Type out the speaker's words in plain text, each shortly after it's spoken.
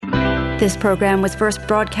This program was first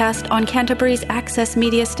broadcast on Canterbury's access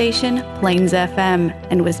media station, Plains FM,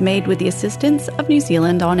 and was made with the assistance of New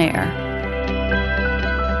Zealand On Air.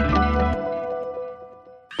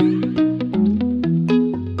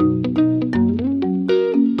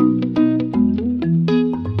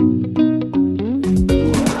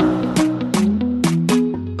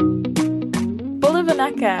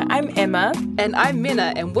 I'm Emma. And I'm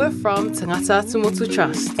Minna, and we're from Tangata Tumotu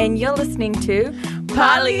Trust. And you're listening to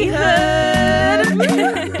Polyhood!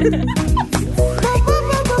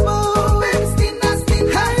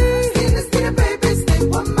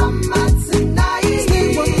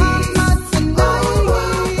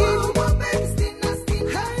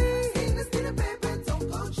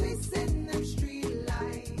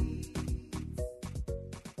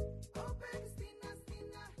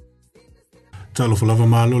 Talofa lava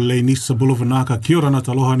malo le nisa bulavanaka kia ora na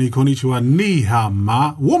taloha ni konnichiwa ni ha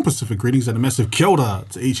ma. Warm Pacific greetings and a massive kia ora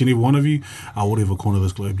to each and every one of you. Whatever corner of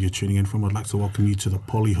this globe you're tuning in from, I'd like to welcome you to the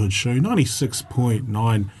Polyhood show,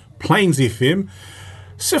 96.9 Plains FM.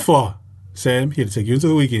 Sifa, Sam, here to take you into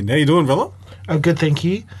the weekend. How you doing, fella? I'm good, thank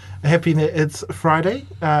you. Happy that it's Friday.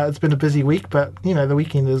 It's been a busy week, but, you know, the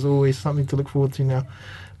weekend is always something to look forward to now.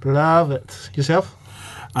 Love it. Yourself?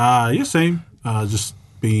 Yeah, same. Just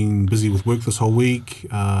been busy with work this whole week.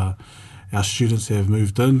 Our students have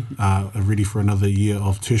moved in, are ready for another year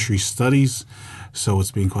of tertiary studies, so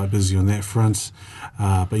it's been quite busy on that front.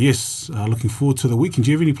 But yes, looking forward to the weekend.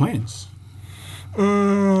 Do you have any plans?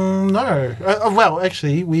 No. Well,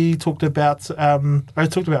 actually, we talked about, I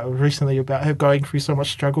talked about recently about her going through so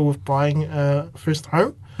much struggle with buying a first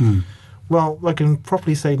home. Well, I can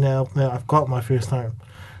properly say now that I've got my first home.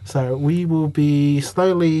 So we will be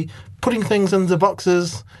slowly putting things into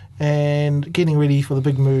boxes and getting ready for the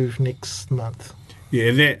big move next month. Yeah,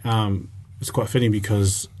 and that it's quite fitting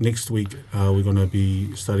because next week we're going to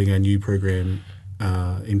be starting a new program,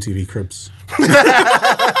 MTV Cribs. And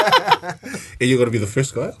you're going to be the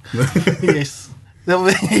first guy? Yes.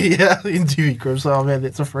 Yeah, MTV Cribs. Oh man,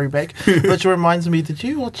 that's a throwback. Which reminds me, did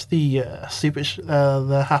you watch the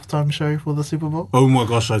the halftime show for the Super Bowl? Oh my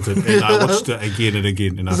gosh, I did. And I watched it again and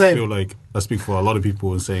again. And I Same. feel like I speak for a lot of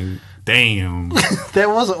people in saying, damn. That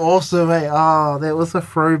was awesome, mate. Oh, that was a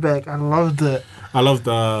throwback. I loved it. I loved,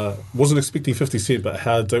 wasn't expecting 50 Cent, but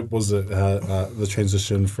how dope was it, the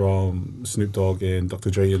transition from Snoop Dogg and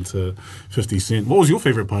Dr. Dre into 50 Cent. What was your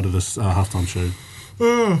favourite part of this halftime show?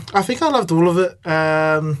 I think I loved all of it,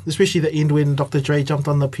 especially the end when Dr. Dre jumped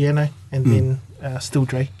on the piano and then still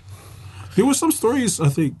Dre. There were some stories, I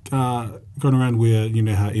think, going around where, you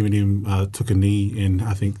know, how Eminem took a knee, and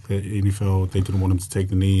I think the NFL, they didn't want him to take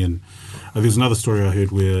the knee. And there's another story I heard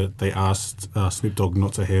where they asked Snoop Dogg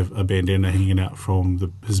not to have a bandana hanging out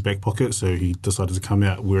from his back pocket, so he decided to come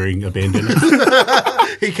out wearing a bandana.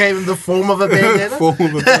 He came in the form of a bandana?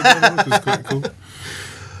 Which is quite cool.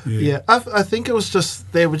 Yeah, I think it was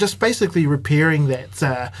just, they were just basically repairing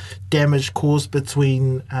that damage caused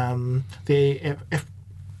between the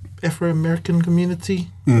Afro-American community,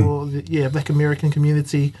 or Black American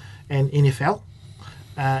community and NFL,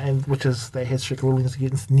 and which is, they had strict rulings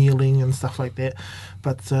against kneeling and stuff like that.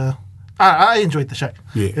 But I enjoyed the show.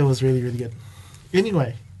 Yeah. It was really, really good.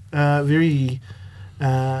 Anyway, very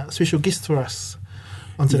special guest for us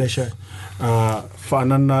on today's show.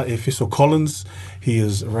 Whanana Efiso Collins. He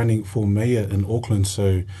is running for mayor in Auckland,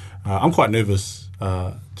 so I'm quite nervous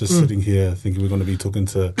just sitting here thinking we're going to be talking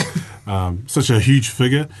to such a huge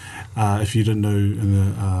figure. If you didn't know, in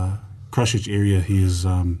the Christchurch area, he is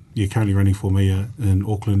currently running for mayor in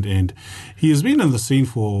Auckland, and he has been in the scene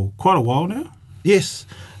for quite a while now. Yes,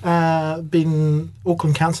 been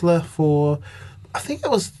Auckland councilor for, I think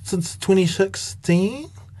it was since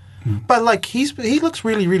 2016, but like he looks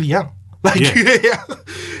really, really young. Like, yeah.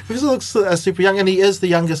 He looks super young, and he is the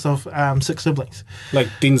youngest of 6 siblings. Like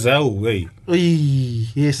Denzel, eh?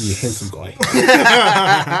 Yes. You handsome guy.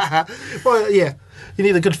 Well, yeah. You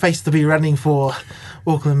need a good face to be running for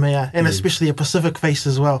Auckland Mayor, and especially a Pacific face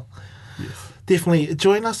as well. Yes. Definitely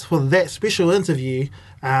join us for that special interview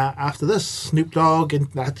after this. Snoop Dogg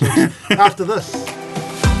and after this.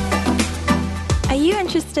 Are you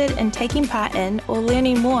interested in taking part in or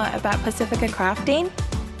learning more about Pasifika crafting?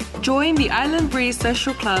 Join the Island Breeze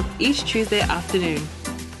Social Club each Tuesday afternoon.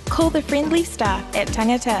 Call the friendly staff at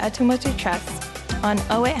Tangata Atumotu Trust on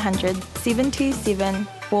 0800 727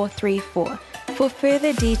 434 for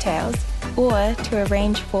further details or to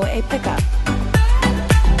arrange for a pickup.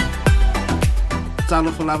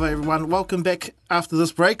 Talofa lava, everyone. Welcome back after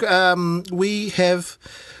this break. We have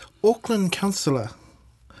Auckland councillor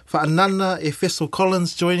Whanana Efiso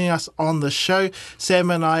Collins joining us on the show.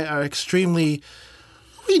 Sam and I are extremely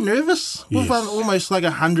Are we nervous? We've Yes. done almost like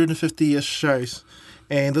 150-ish shows,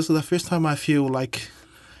 and this is the first time I feel like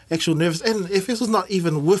actual nervous. And Efiso's not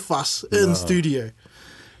even with us in studio.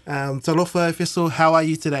 Talofa, Efiso, how are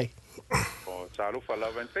you today? Oh, Tarufa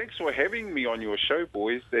love, and thanks for having me on your show,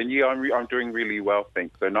 boys. And yeah, I'm doing really well,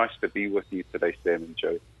 thanks. So nice to be with you today, Sam and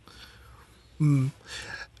Joe.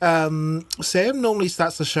 Sam normally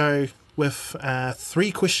starts the show with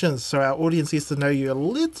 3 questions, so our audience gets to know you a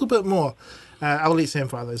little bit more. I'll let Sam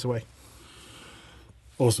fire those away.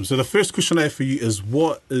 Awesome. So the first question I have for you is,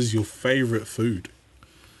 what is your favourite food?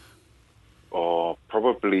 Oh,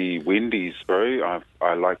 probably Wendy's, bro.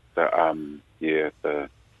 I like the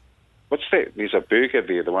what's that? There's a burger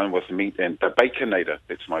there, the one with meat and the Baconator.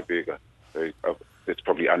 That's my burger. So, that's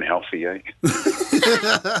probably unhealthy, eh?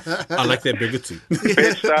 I like that burger too.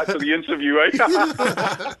 Bad start to the interview, eh?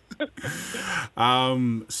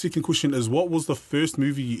 Second question is, what was the first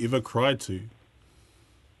movie you ever cried to?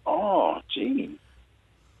 Oh, gee.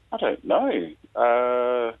 I don't know.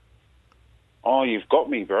 Oh, you've got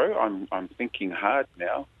me, bro. I'm thinking hard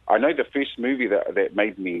now. I know the first movie that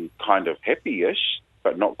made me kind of happy-ish,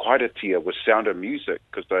 but not quite a tear, was Sound of Music,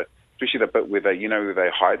 because especially the bit where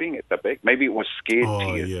they're hiding at the back. Maybe it was Scared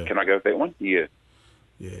Tears. Yeah. Can I go with that one? Yeah.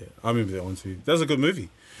 Yeah, I remember that one too. That was a good movie.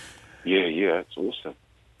 Yeah, it's awesome.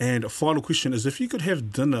 And a final question is, if you could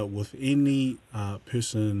have dinner with any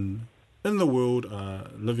person in the world,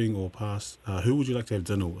 living or past, who would you like to have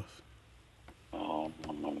dinner with?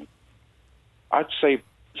 I'd say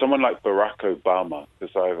someone like Barack Obama,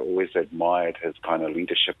 because I've always admired his kind of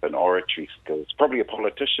leadership and oratory skills. Probably a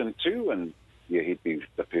politician too, and yeah, he'd be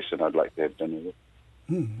the person I'd like to have dinner with.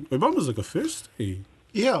 Obama's like a first. Hey.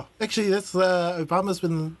 Yeah, actually, that's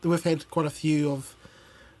we've had quite a few of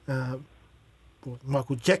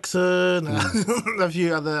Michael Jackson, a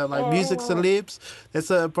few other music celebs. That's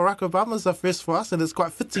Barack Obama's the first for us, and it's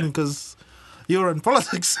quite fitting because you're in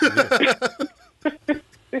politics.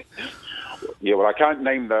 Yeah, well, I can't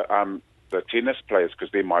name the tennis players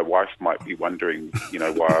because then my wife might be wondering,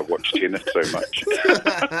 why I watch tennis so much.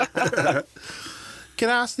 Can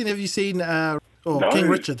I ask then, have you seen No. King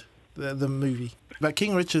Richard, the movie? But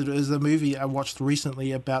King Richard is a movie I watched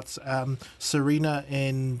recently about Serena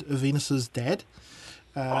and Venus's dad,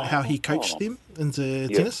 how he coached them into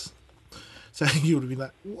tennis. So you would have been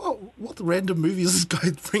like, what random movie is this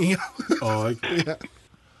guy bringing up? Okay.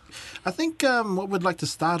 I think what we'd like to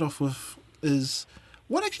start off with is,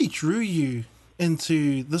 what actually drew you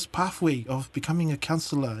into this pathway of becoming a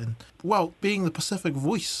councillor and, being the Pacific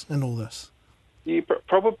voice in all this? Yeah,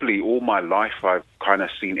 probably all my life I've kind of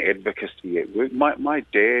seen advocacy at work. My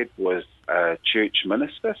dad was a church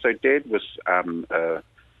minister, so Dad was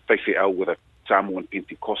VCL with a Samoan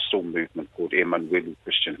Pentecostal movement called Emmanuel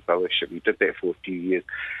Christian Fellowship. He did that for a few years.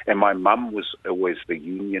 And my mum was always the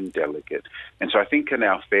union delegate. And so I think in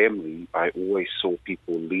our family, I always saw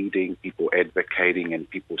people leading, people advocating, and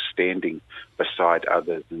people standing beside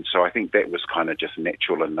others. And so I think that was kind of just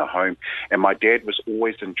natural in the home. And my dad was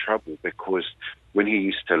always in trouble because when he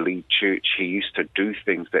used to lead church, he used to do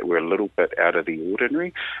things that were a little bit out of the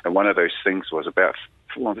ordinary. And one of those things was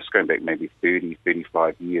this going back maybe 30,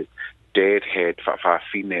 35 years, Dad had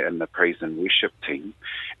Whawhine in the praise and worship team,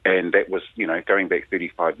 and that was, going back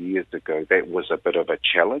 35 years ago, that was a bit of a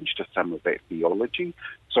challenge to some of that theology.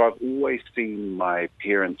 So I've always seen my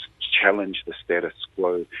parents challenge the status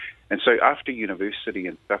quo. And so after university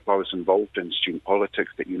and stuff, I was involved in student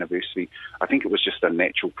politics at university. I think it was just a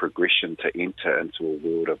natural progression to enter into a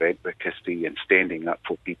world of advocacy and standing up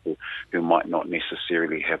for people who might not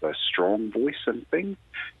necessarily have a strong voice in things.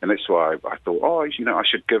 And that's why I thought, I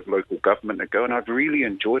should give local government a go. And I've really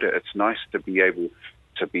enjoyed it. It's nice to be able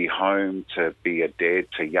to be home, to be a dad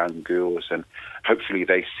to young girls, and hopefully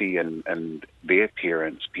they see in their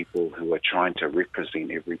parents people who are trying to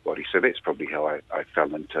represent everybody. So that's probably how I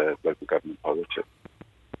fell into local government politics.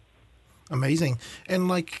 Amazing. And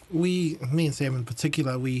me and Sam in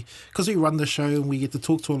particular, because we run the show and we get to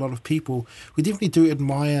talk to a lot of people, we definitely do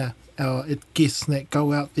admire our guests that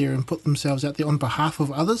go out there and put themselves out there on behalf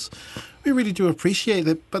of others. We really do appreciate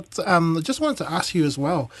that. But I just wanted to ask you as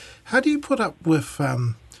well, how do you put up with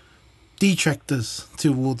detractors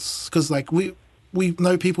towards, because we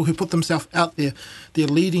know people who put themselves out there, they're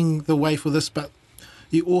leading the way for this, but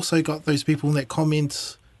you also got those people that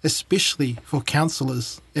comment, especially for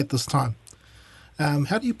councillors at this time.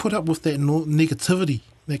 How do you put up with that negativity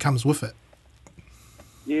that comes with it?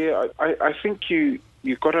 Yeah, I think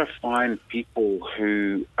you've got to find people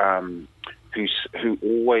who who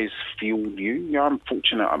always fuel you. You know, I'm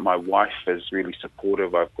fortunate. My wife is really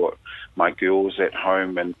supportive. I've got my girls at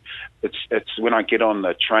home, and it's when I get on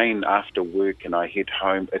the train after work and I head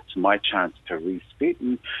home, it's my chance to reset.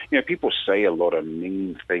 And people say a lot of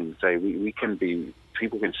mean things. We can be.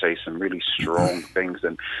 People can say some really strong things,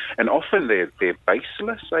 and often they're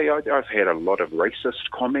baseless. I've had a lot of racist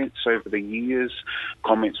comments over the years,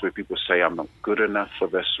 comments where people say I'm not good enough for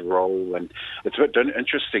this role, and it's a bit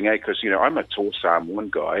interesting, because I'm a tall Samoan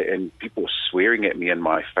guy, and people are swearing at me in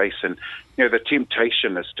my face, and the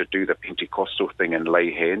temptation is to do the Pentecostal thing and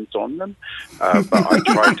lay hands on them, but I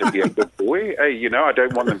try to be a good boy. I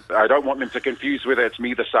don't want them to confuse whether it's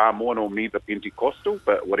me the Samoan or me the Pentecostal,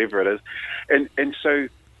 but whatever it is, and so.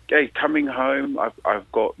 Coming home,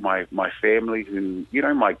 I've got my family who,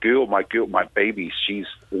 my baby, she's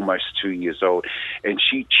almost 2 years old, and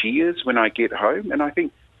she cheers when I get home, and I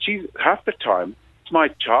think half the time, it's my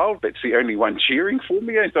child that's the only one cheering for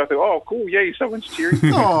me, and so I thought, oh, cool, yay, someone's cheering for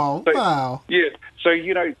me. Oh, wow. Yeah, so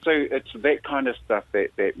it's that kind of stuff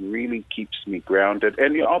that really keeps me grounded,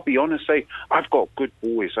 and I'll be honest, I've got good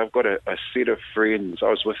boys. I've got a set of friends. I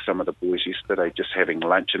was with some of the boys yesterday just having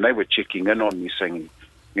lunch, and they were checking in on me saying,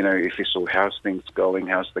 Efiso, how's things going?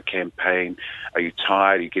 How's the campaign? Are you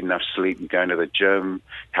tired? Are you getting enough sleep? You going to the gym?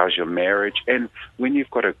 How's your marriage? And when you've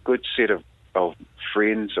got a good set of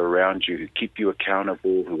friends around you who keep you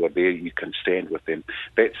accountable, who are there, you can stand with them.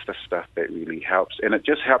 That's the stuff that really helps. And it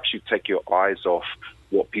just helps you take your eyes off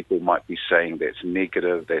what people might be saying that's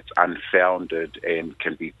negative, that's unfounded, and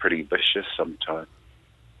can be pretty vicious sometimes.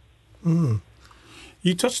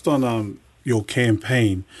 You touched on your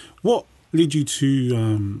campaign. What led you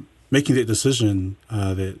to making that decision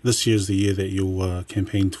that this year is the year that you'll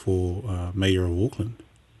campaigned for Mayor of Auckland?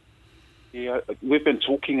 Yeah, we've been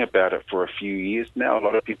talking about it for a few years now. A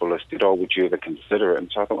lot of people have said, would you ever consider it? And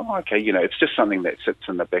so I thought, okay, it's just something that sits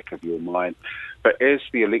in the back of your mind. But as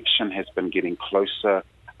the election has been getting closer,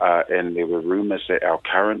 and there were rumours that our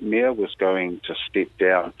current mayor was going to step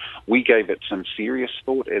down, we gave it some serious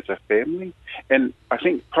thought as a family. And I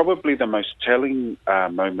think probably the most telling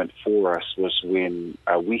moment for us was when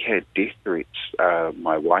we had death threats,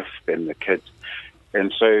 my wife and the kids.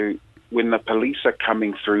 And so when the police are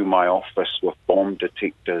coming through my office with bomb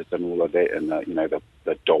detectors and all of that, and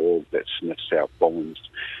the dog that sniffs out bombs,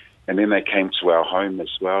 and then they came to our home as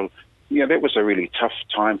well, that was a really tough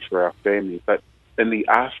time for our family. But in the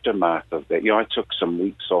aftermath of that, I took some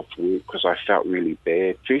weeks off work because I felt really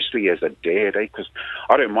bad. Firstly, as a dad, because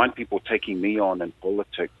I don't mind people taking me on in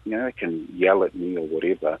politics. They can yell at me or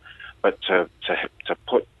whatever, but to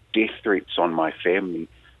put death threats on my family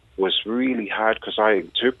was really hard, because I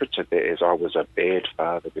interpreted that as I was a bad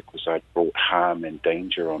father because I'd brought harm and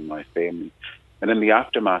danger on my family. And in the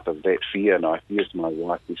aftermath of that fear, and I feared my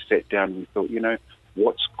wife, we sat down and we thought,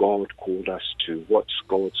 what's God called us to? What's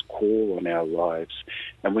God's call on our lives?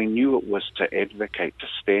 And we knew it was to advocate, to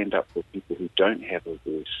stand up for people who don't have a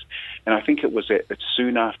voice. And I think it's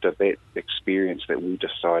soon after that experience that we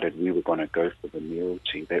decided we were going to go for the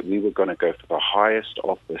Mayoralty, that we were going to go for the highest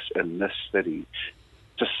office in this city,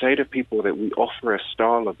 to say to people that we offer a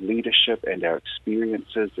style of leadership and our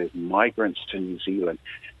experiences as migrants to New Zealand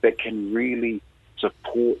that can really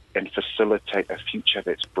support and facilitate a future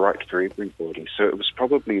that's bright for everybody. So it was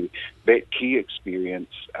probably that key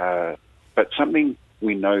experience, but something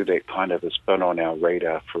we know that kind of has been on our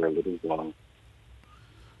radar for a little while.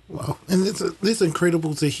 Wow, and that's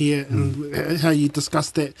incredible to hear, and how you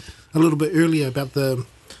discussed that a little bit earlier about the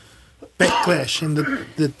backlash and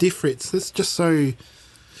the death threats. That's just so,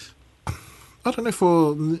 I don't know,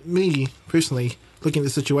 for me personally, looking at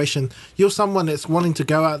the situation, you're someone that's wanting to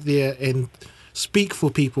go out there and speak for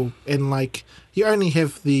people, and you only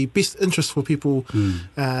have the best interest for people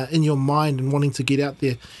in your mind, and wanting to get out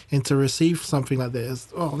there and to receive something like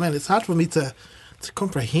that. It's hard for me to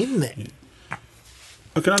comprehend that.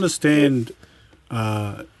 I can understand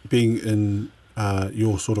being in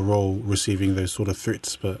your sort of role, receiving those sort of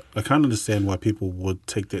threats, but I can't understand why people would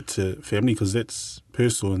take that to family, because that's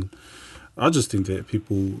personal. And I just think that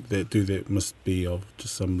people that do that must be of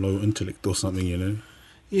just some low intellect or something,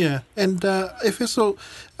 Yeah, and Efiso,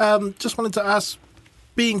 just wanted to ask,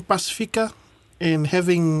 being Pasifika and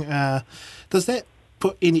having, does that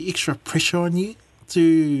put any extra pressure on you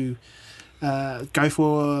to go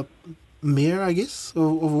for mayor, I guess,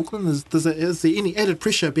 of Auckland? Is there any added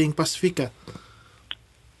pressure being Pasifika?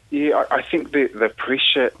 Yeah, I think the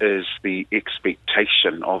pressure is the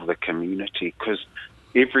expectation of the community, because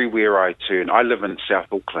everywhere I turn, I live in South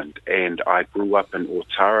Auckland, and I grew up in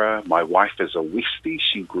Otara. My wife is a Westie.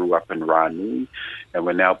 She grew up in Ranui, and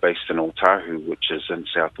we're now based in Otahu, which is in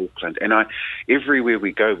South Auckland. And everywhere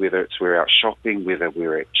we go, whether it's we're out shopping, whether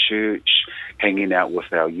we're at church, hanging out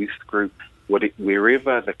with our youth group,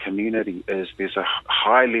 wherever the community is, there's a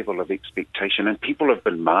high level of expectation, and people have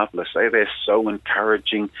been marvellous. They're so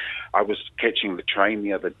encouraging. I was catching the train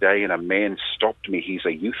the other day, and a man stopped me. He's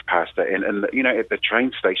a youth pastor, and at the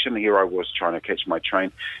train station, here I was trying to catch my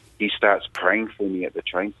train. He starts praying for me at the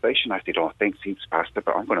train station. I said, "Oh, thanks heaps, Pastor,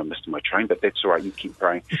 but I'm going to miss my train, but that's all right, you keep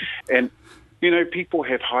praying." And people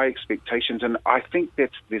have high expectations, and I think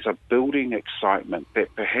that there's a building excitement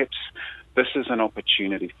that perhaps this is an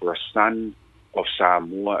opportunity for a son of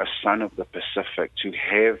Samoa, a son of the Pacific, to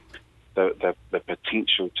have the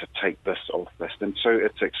potential to take this off list. And so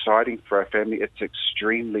it's exciting for our family. It's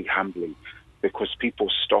extremely humbling because people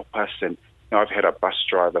stop us. And I've had a bus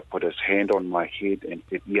driver put his hand on my head and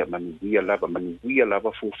said, "Yeah, manuia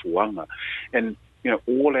lava fufuanga." And,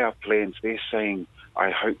 all our plans, they're saying,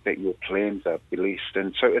 "I hope that your plans are blessed."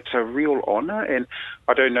 And so it's a real honour, and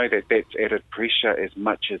I don't know that that's added pressure as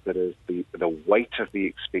much as it is the weight of the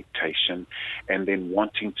expectation, and then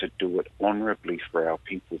wanting to do it honourably for our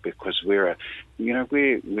people, because we're a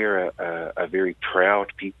very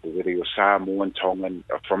proud people. Whether you're Samoan, Tongan,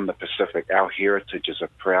 from the Pacific, our heritage is a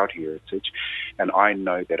proud heritage, and I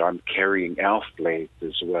know that I'm carrying our flags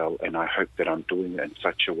as well, and I hope that I'm doing it in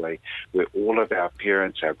such a way where all of our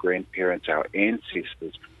parents, our grandparents, our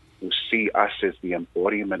ancestors will see us as the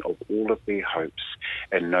embodiment of all of their hopes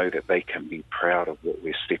and know that they can be proud of what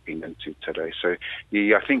we're stepping into today. So,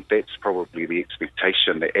 I think that's probably the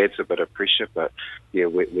expectation that adds a bit of pressure, but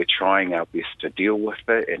we're trying our best to deal with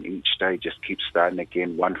it, and each day just keeps starting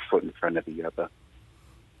again, one foot in front of the other.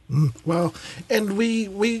 Well, and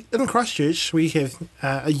we in Christchurch, we have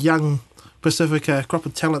a young Pasifika crop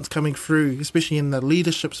of talents coming through, especially in the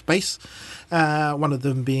leadership space. One of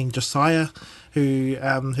them being Josiah, who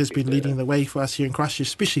has been leading the way for us here in Christchurch,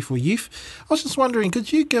 especially for youth. I was just wondering,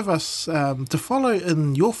 could you give us, to follow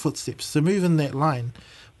in your footsteps, to move in that line,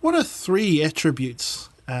 what are 3 attributes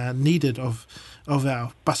needed of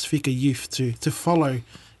our Pasifika youth to follow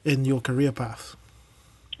in your career path?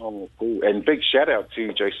 Oh, cool. And big shout out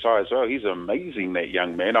to Josiah as well. He's amazing, that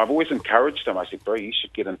young man. I've always encouraged him. I said, "Bro, you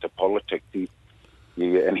should get into politics."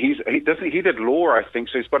 And he did law, I think,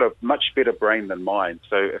 so he's got a much better brain than mine.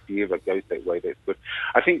 So if he ever goes that way, that's good.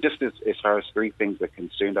 I think just as far as 3 things are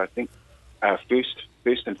concerned, I think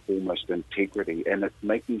first and foremost, integrity, and it's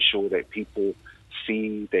making sure that people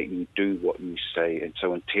see that you do what you say, and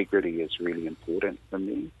so integrity is really important for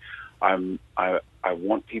me. I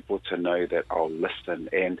want people to know that I'll listen,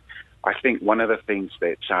 and I think one of the things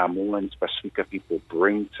that Samoans, Pasifika people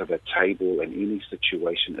bring to the table in any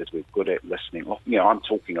situation is we're good at listening. I'm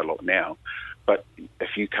talking a lot now, but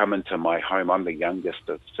if you come into my home, I'm the youngest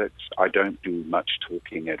of 6. I don't do much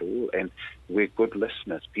talking at all, and we're good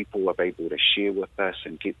listeners. People are able to share with us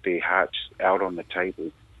and get their hearts out on the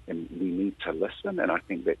table, and we need to listen, and I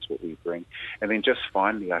think that's what we bring. And then just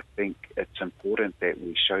finally, I think it's important that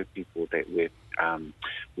we show people that we're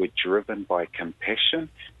driven by compassion.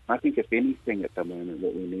 I think if anything at the moment,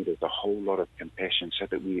 what we need is a whole lot of compassion so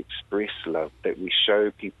that we express love, that we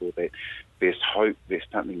show people that there's hope, there's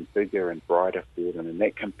something bigger and brighter for them, and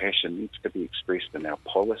that compassion needs to be expressed in our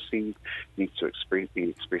policies, needs to be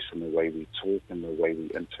expressed in the way we talk and the way we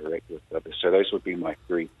interact with others. So those would be my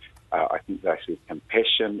 3. I think I said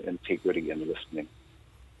compassion, integrity, and listening.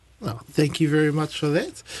 Well, thank you very much for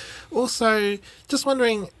that. Also, just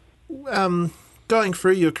wondering, going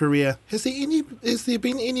through your career, has there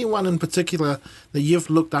been anyone in particular that you've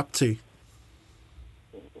looked up to?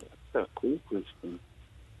 That's a cool question.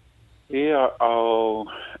 Yeah,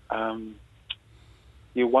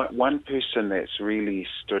 one person that's really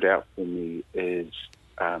stood out for me is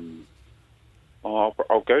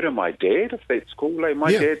I'll go to my dad, if that's cool. Like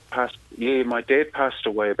my dad passed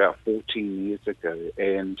away about 14 years ago,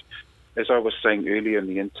 and as I was saying earlier in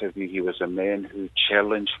the interview, he was a man who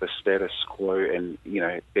challenged the status quo, and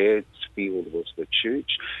Dad's field was the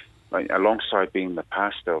church. Alongside being the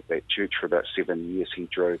pastor of that church for about 7 years, he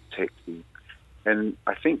drove taxi, and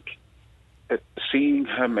I think seeing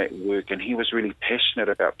him at work, and he was really passionate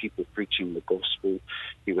about people preaching the gospel.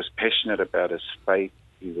 He was passionate about his faith.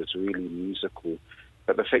 He was really musical.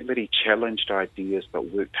 But the fact that he challenged ideas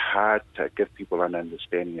but worked hard to give people an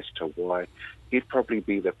understanding as to why, he'd probably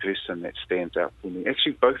be the person that stands out for me.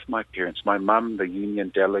 Actually, both my parents, my mum, the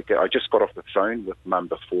union delegate, I just got off the phone with mum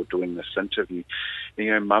before doing this interview.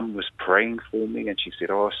 Mum was praying for me and she said,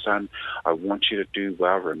 "Oh, son, I want you to do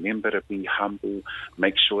well. Remember to be humble.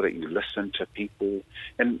 Make sure that you listen to people."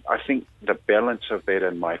 And I think the balance of that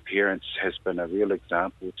in my parents has been a real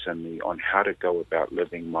example to me on how to go about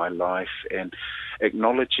living my life and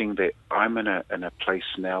acknowledging that I'm in a place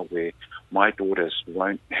now where my daughters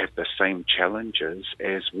won't have the same challenges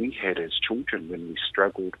as we had as children when we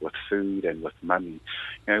struggled with food and with money.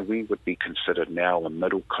 We would be considered now a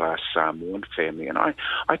middle-class Samoan family, and I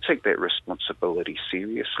take that responsibility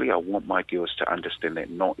seriously. I want my girls to understand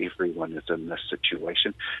that not everyone is in this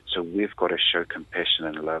situation, so we've got to show compassion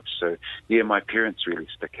and love. So, yeah, my parents really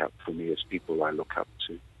stick out for me as people I look up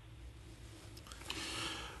to.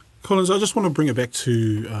 Collins, I just want to bring it back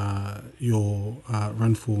to your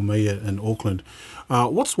run for mayor in Auckland.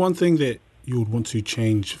 What's one thing that you would want to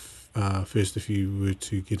change first if you were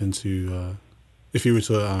to get into, if you were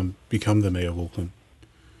to become the mayor of Auckland?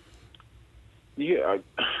 Yeah,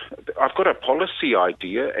 I've got a policy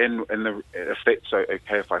idea, and if that's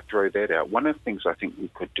okay if I throw that out, one of the things I think we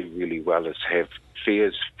could do really well is have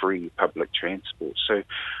fares-free public transport. So,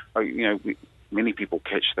 many people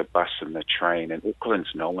catch the bus and the train, and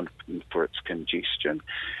Auckland's known for its congestion.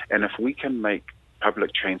 And if we can make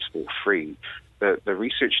public transport free, the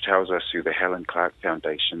research tells us through the Helen Clark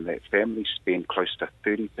Foundation that families spend close to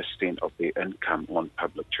 30% of their income on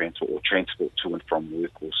public transport or transport to and from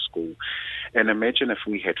work or school. And imagine if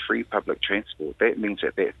we had free public transport. That means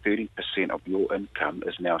that 30% of your income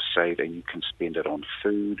is now saved and you can spend it on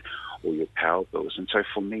food or your power bills. And so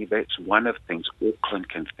for me, that's one of the things Auckland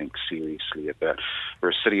can think seriously about. We're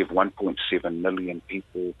a city of 1.7 million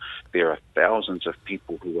people. There are thousands of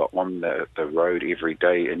people who are on the road every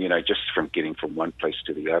day. And, just from getting from one place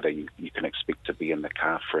to the other, you can expect to be in the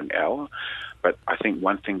car for an hour. But I think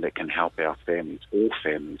one thing that can help our families, all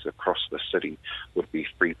families across the city, would be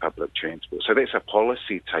free public transport. So that's a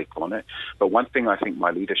policy take on it. But one thing I think my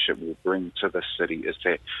leadership will bring to the city is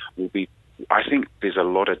that I think there's a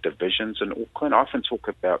lot of divisions in Auckland. I often talk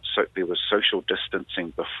about there was social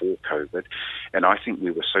distancing before COVID, and I think we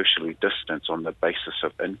were socially distanced on the basis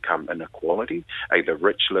of income inequality. The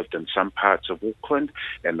rich lived in some parts of Auckland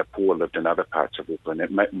and the poor lived in other parts of Auckland.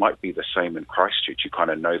 It might be the same in Christchurch. You kind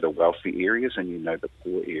of know the wealthy areas and you know the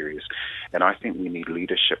poor areas. And I think we need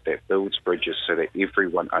leadership that builds bridges so that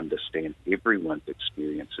everyone understands everyone's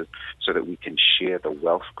experiences so that we can share the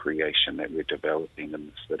wealth creation that we're developing in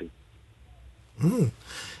the city.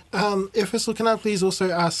 Efiso, can I please also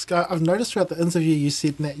ask, I've noticed throughout the interview you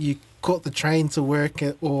said that you caught the train to work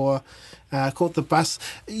or caught the bus.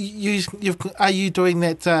 Are you doing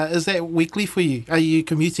that, is that weekly for you? Are you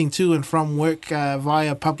commuting to and from work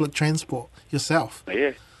via public transport yourself?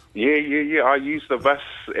 Yeah. I use the bus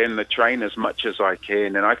and the train as much as I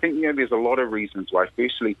can, and I think there's a lot of reasons why.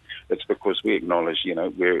 Firstly, it's because we acknowledge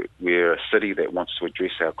we're a city that wants to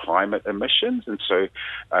address our climate emissions, and so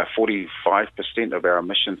 45% of our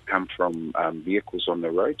emissions come from vehicles on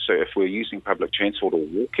the road. So if we're using public transport or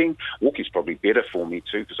walking's probably better for me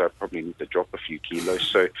too because I probably need to drop a few kilos.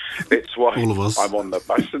 So that's why all of us. I'm on the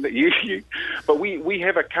bus. But we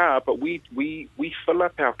have a car, but we fill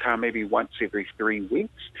up our car maybe once every 3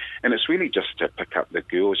 weeks. And it's really just to pick up the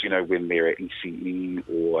girls, when they're at ECE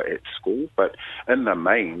or at school. But in the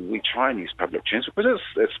main, we try and use public transport because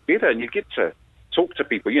it's better and you get to talk to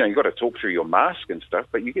people. You've got to talk through your mask and stuff,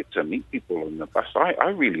 but you get to meet people on the bus. I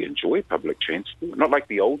really enjoy public transport. Not like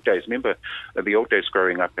the old days. Remember the old days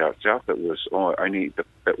growing up out south, it was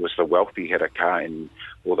the wealthy had a car and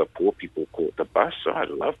all the poor people caught the bus. So I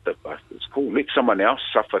love the bus. It's cool. Let someone else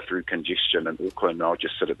suffer through congestion in Auckland and I'll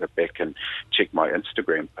just sit at the back and check my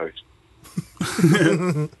Instagram post.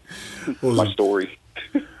 My story.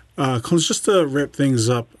 Collins, just to wrap things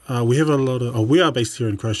up, we are based here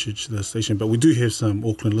in Christchurch, the station, but we do have some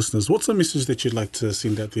Auckland listeners. What's the message that you'd like to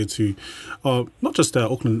send out there to not just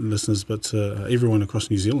our Auckland listeners, but to everyone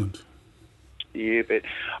across New Zealand? Yeah, but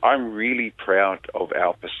I'm really proud of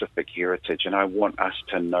our Pacific heritage, and I want us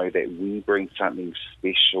to know that we bring something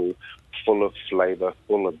special, full of flavour,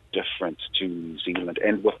 full of difference to New Zealand.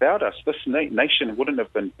 And without us, this nation wouldn't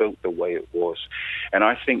have been built the way it was. And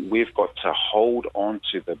I think we've got to hold on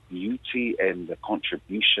to the beauty and the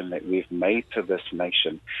contribution that we've made to this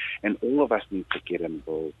nation. And all of us need to get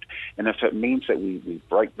involved. And if it means that we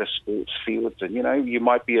break the sports fields, and, you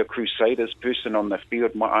might be a Crusaders person on the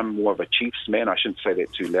field. I'm more of a Chiefs man. I shouldn't say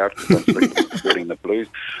that too loud because I'm supporting the Blues.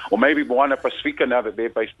 Or maybe Moana Pasifika now that they're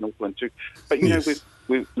based in Auckland too. But, yes.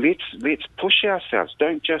 let's push ourselves.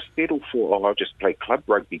 Don't just settle for, I'll just play club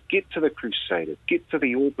rugby. Get to the Crusaders, get to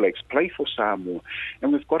the All Blacks, play for Samoa.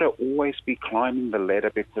 And we've got to always be climbing the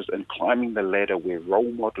ladder, because in climbing the ladder, we're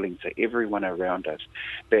role modelling to everyone around us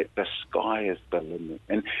that the sky is the limit.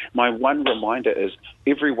 And my one reminder is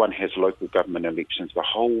everyone has local government elections. The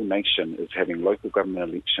whole nation is having local government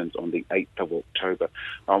elections on the 8th of October.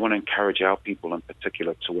 I want to encourage our people in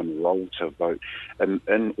particular to enrol to vote. And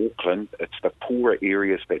in Auckland, it's the poorer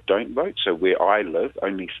areas that don't vote. So where I live,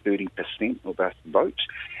 only 30% of us vote.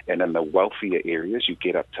 And in the wealthier areas, you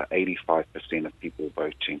get up to 85% of people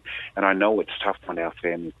voting. And I know it's tough on our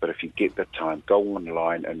families, but if you get the time, go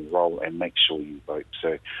online, enroll, and make sure you vote.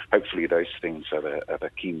 So hopefully those things are the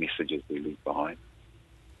key messages we leave behind.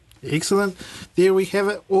 Excellent. There we have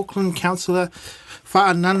it. Auckland councilor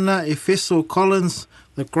Whaanana Efiso Collins,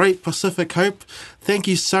 the great Pacific Hope. Thank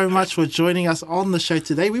you so much for joining us on the show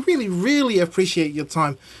today. We really, really appreciate your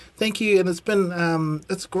time. Thank you, and it's been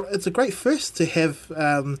it's a great first to have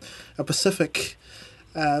a Pacific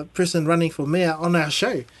person running for mayor on our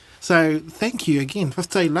show. So thank you again.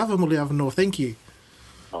 Whaftai lava mole avanoa. Thank you.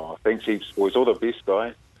 Oh, thanks heaps, boys. All the best,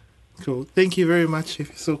 guys. Cool. Thank you very much.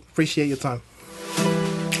 So appreciate your time.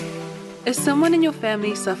 Is someone in your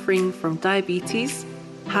family suffering from diabetes,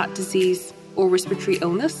 heart disease, or respiratory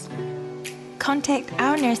illness? Contact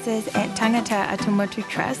our nurses at Tangata Atumotu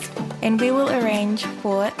Trust and we will arrange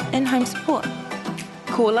for in-home support.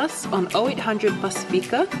 Call us on 0800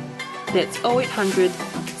 Pasifika, that's 0800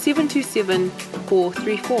 727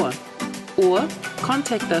 434, or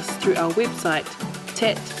contact us through our website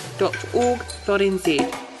tat.org.nz,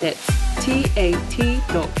 that's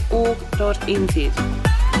tat.org.nz.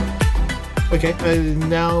 Okay,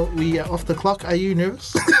 now we are off the clock. Are you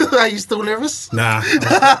nervous? Are you still nervous? Nah, I'm so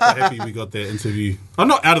happy we got that interview. I'm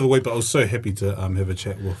not out of the way, but I was so happy to have a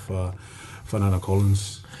chat with Whaanana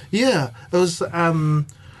Collins. Yeah, it was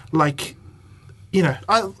like, you know,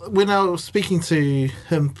 when I was speaking to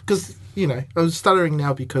him, because, you know, I was stuttering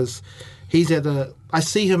now because he's I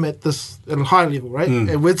see him at a high level, right?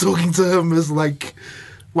 And we're talking to him as like,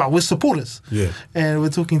 well, we're supporters. Yeah. And we're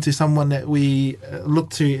talking to someone that we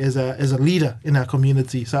look to as a leader in our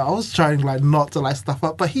community. So I was trying like not to like stuff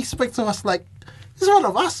up, but he spoke to us like, he's one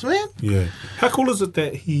of us, man. Yeah. How cool is it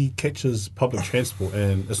that he catches public transport,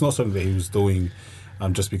 and it's not something that he was doing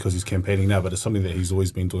just because he's campaigning now, but it's something that he's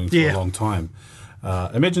always been doing for a long time.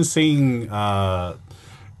 Imagine seeing, I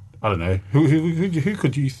don't know, who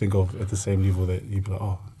could you think of at the same level that you'd be like,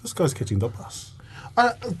 oh, this guy's catching the bus?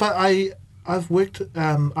 I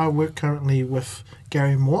work currently with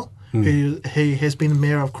Gary Moore, who has been the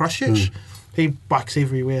mayor of Christchurch. He bikes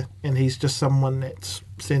everywhere, and he's just someone that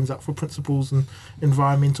stands up for principles and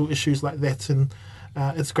environmental issues like that. And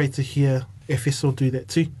it's great to hear Efiso do that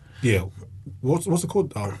too. Yeah, what's it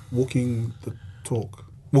called? Walking the talk.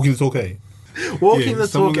 Walking the talk, eh? Walking the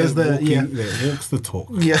talk is that walks the talk.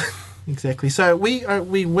 Yeah, exactly. So we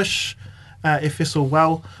wish Efiso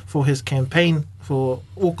well for his campaign for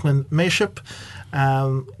Auckland mayorship.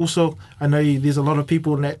 Also, I know there's a lot of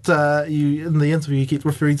people that you in the interview you keep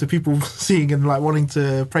referring to people seeing and like wanting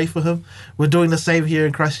to pray for him. We're doing the same here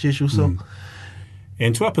in Christchurch also.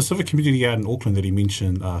 And to our Pacific community out in Auckland that he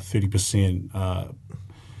mentioned, 30%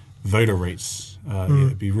 voter rates.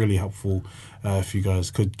 It'd be really helpful if you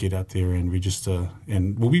guys could get out there and register.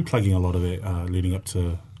 And we'll be plugging a lot of that leading up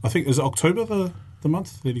to, I think, is it October the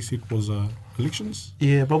month that he said was elections?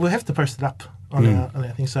 Yeah, but we'll have to post it up on our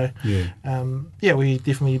thing. So, we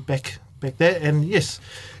definitely back that. And yes,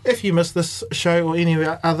 if you missed this show or any of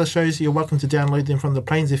our other shows, you're welcome to download them from the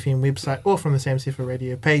Plains FM website or from the Sam Sefa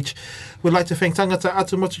radio page. We'd like to thank Tangata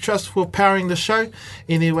Atumotu Trust for powering the show.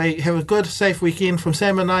 Anyway, have a good, safe weekend from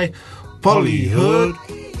Sam and I. Polyhood.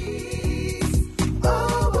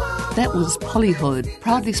 That was Polyhood,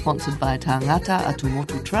 proudly sponsored by Tangata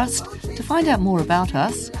Atumotu Trust. To find out more about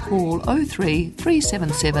us, call 03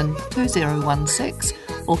 377 2016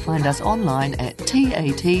 or find us online at tat.org.nz.